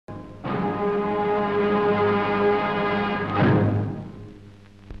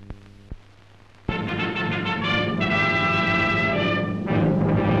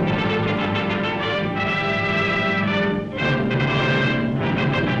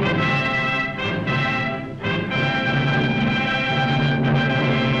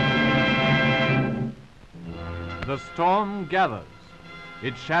storm gathers.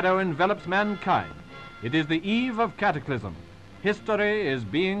 Its shadow envelops mankind. It is the eve of cataclysm. History is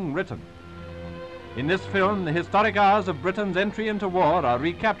being written. In this film, the historic hours of Britain's entry into war are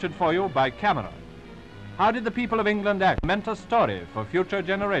recaptured for you by camera. How did the people of England act? Meant a story for future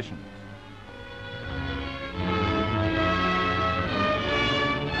generations.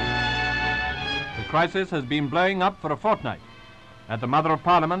 The crisis has been blowing up for a fortnight. At the Mother of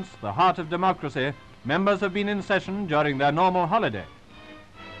Parliaments, the heart of democracy, members have been in session during their normal holiday.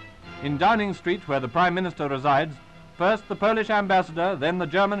 In Downing Street, where the Prime Minister resides, first the Polish ambassador, then the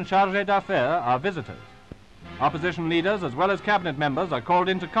German chargé d'affaires are visitors. Opposition leaders as well as cabinet members are called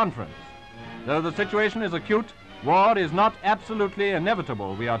into conference. Though the situation is acute, war is not absolutely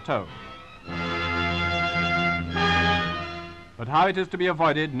inevitable, we are told. But how it is to be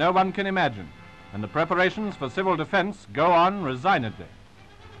avoided, no one can imagine, and the preparations for civil defense go on resignedly.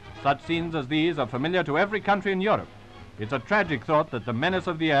 Such scenes as these are familiar to every country in Europe. It's a tragic thought that the menace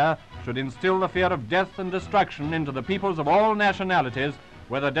of the air should instill the fear of death and destruction into the peoples of all nationalities,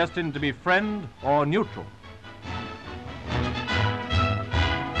 whether destined to be friend or neutral.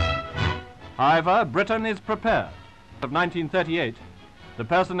 However, Britain is prepared. Of 1938, the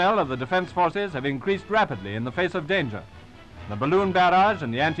personnel of the defense forces have increased rapidly in the face of danger. The balloon barrage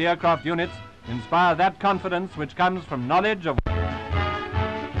and the anti-aircraft units inspire that confidence which comes from knowledge of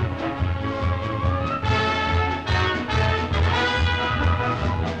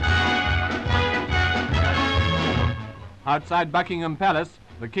Outside Buckingham Palace,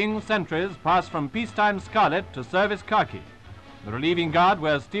 the King's sentries pass from peacetime scarlet to service khaki. The relieving guard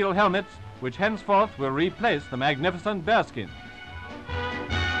wears steel helmets, which henceforth will replace the magnificent bearskins.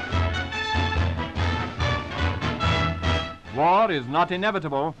 War is not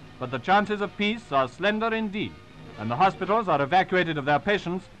inevitable, but the chances of peace are slender indeed, and the hospitals are evacuated of their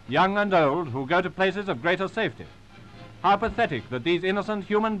patients, young and old, who go to places of greater safety. How pathetic that these innocent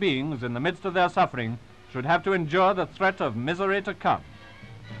human beings, in the midst of their suffering, should have to endure the threat of misery to come.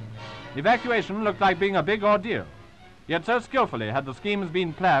 Evacuation looked like being a big ordeal, yet so skillfully had the schemes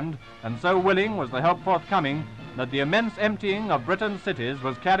been planned, and so willing was the help forthcoming, that the immense emptying of Britain's cities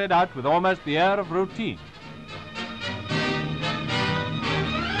was carried out with almost the air of routine.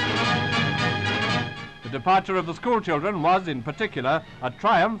 The departure of the school children was, in particular, a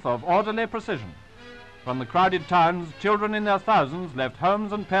triumph of orderly precision. From the crowded towns, children in their thousands left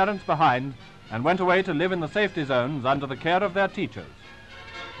homes and parents behind and went away to live in the safety zones under the care of their teachers.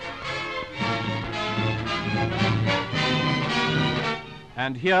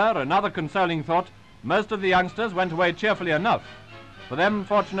 And here, another consoling thought, most of the youngsters went away cheerfully enough. For them,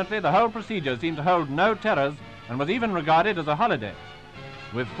 fortunately, the whole procedure seemed to hold no terrors and was even regarded as a holiday.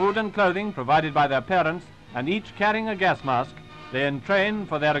 With food and clothing provided by their parents, and each carrying a gas mask, they entrained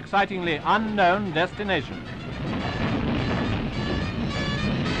for their excitingly unknown destination.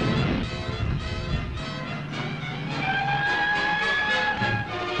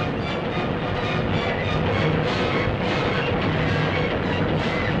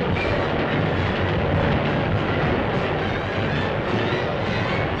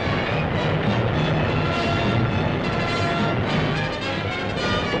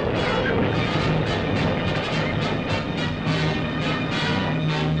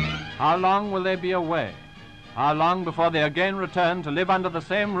 How long will they be away? How long before they again return to live under the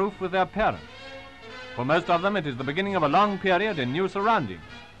same roof with their parents? For most of them, it is the beginning of a long period in new surroundings.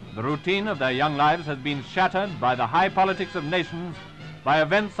 The routine of their young lives has been shattered by the high politics of nations, by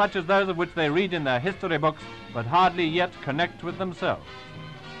events such as those of which they read in their history books, but hardly yet connect with themselves.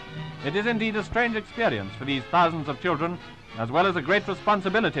 It is indeed a strange experience for these thousands of children, as well as a great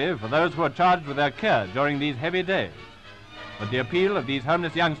responsibility for those who are charged with their care during these heavy days. But the appeal of these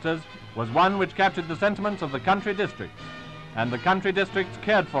homeless youngsters was one which captured the sentiments of the country districts, and the country districts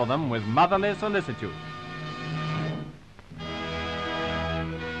cared for them with motherly solicitude.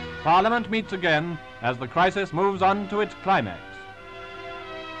 Parliament meets again as the crisis moves on to its climax.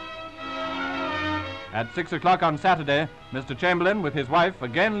 At 6 o'clock on Saturday, Mr. Chamberlain with his wife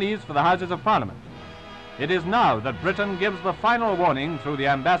again leaves for the Houses of Parliament. It is now that Britain gives the final warning through the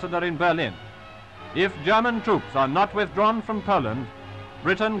ambassador in Berlin. If German troops are not withdrawn from Poland,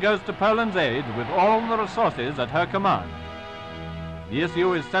 Britain goes to Poland's aid with all the resources at her command. The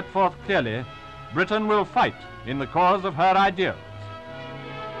issue is set forth clearly. Britain will fight in the cause of her ideals.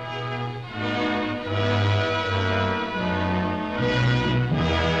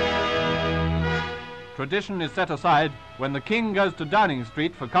 Tradition is set aside when the King goes to Downing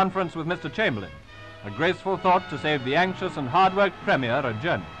Street for conference with Mr. Chamberlain, a graceful thought to save the anxious and hard-worked Premier a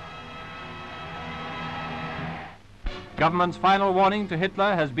journey. Government's final warning to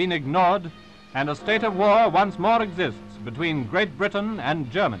Hitler has been ignored, and a state of war once more exists between Great Britain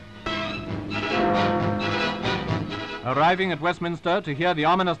and Germany. Arriving at Westminster to hear the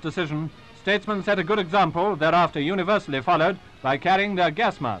ominous decision, statesmen set a good example, thereafter universally followed, by carrying their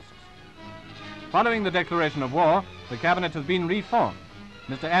gas masks. Following the declaration of war, the cabinet has been reformed.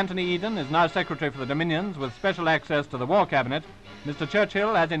 Mr. Anthony Eden is now Secretary for the Dominions with special access to the War Cabinet. Mr.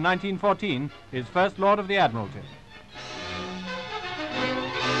 Churchill, as in 1914, is First Lord of the Admiralty.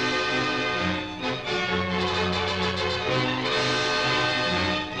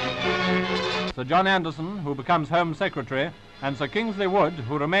 Sir John Anderson, who becomes Home Secretary, and Sir Kingsley Wood,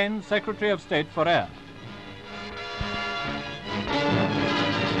 who remains Secretary of State for Air.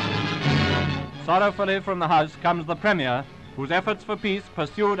 Sorrowfully from the House comes the Premier, whose efforts for peace,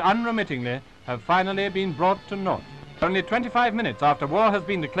 pursued unremittingly, have finally been brought to naught. Only 25 minutes after war has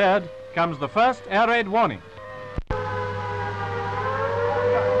been declared comes the first air raid warning.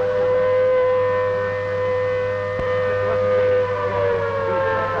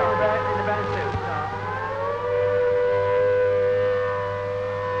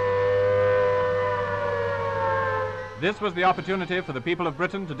 This was the opportunity for the people of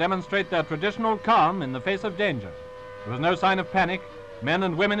Britain to demonstrate their traditional calm in the face of danger. There was no sign of panic. Men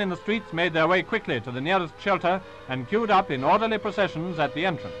and women in the streets made their way quickly to the nearest shelter and queued up in orderly processions at the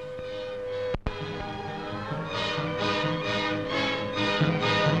entrance.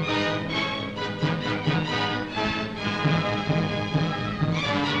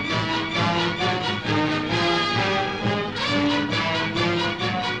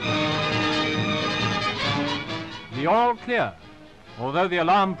 The all clear. Although the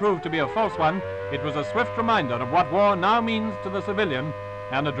alarm proved to be a false one, it was a swift reminder of what war now means to the civilian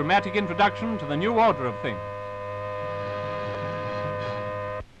and a dramatic introduction to the new order of things.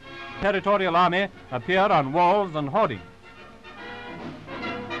 The territorial army appear on walls and hoardings.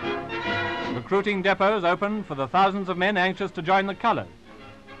 Recruiting depots opened for the thousands of men anxious to join the colours.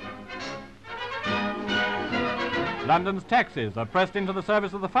 London's taxis are pressed into the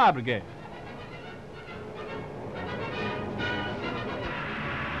service of the fire brigade.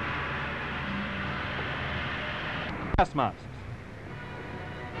 Gas masks.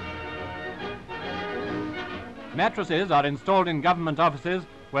 Mattresses are installed in government offices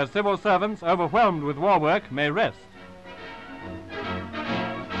where civil servants overwhelmed with war work may rest.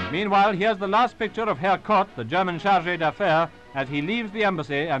 Meanwhile, here's the last picture of Herr Kott, the German chargé d'affaires, as he leaves the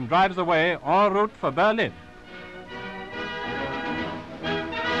embassy and drives away en route for Berlin.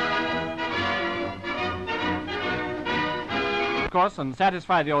 Of course, and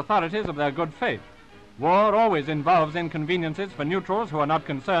satisfy the authorities of their good faith. War always involves inconveniences for neutrals who are not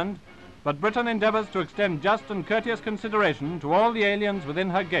concerned, but Britain endeavors to extend just and courteous consideration to all the aliens within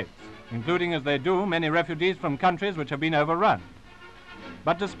her gates, including, as they do, many refugees from countries which have been overrun.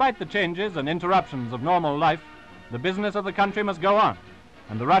 But despite the changes and interruptions of normal life, the business of the country must go on,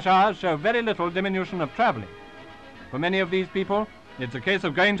 and the rush hours show very little diminution of travelling. For many of these people, it's a case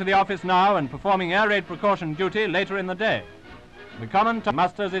of going to the office now and performing air raid precaution duty later in the day. The common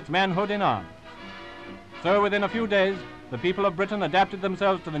musters its manhood in arms. So within a few days, the people of Britain adapted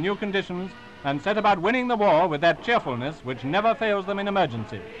themselves to the new conditions and set about winning the war with that cheerfulness which never fails them in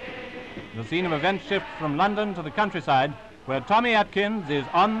emergency. The scene of events shifts from London to the countryside, where Tommy Atkins is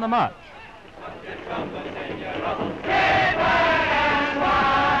on the march.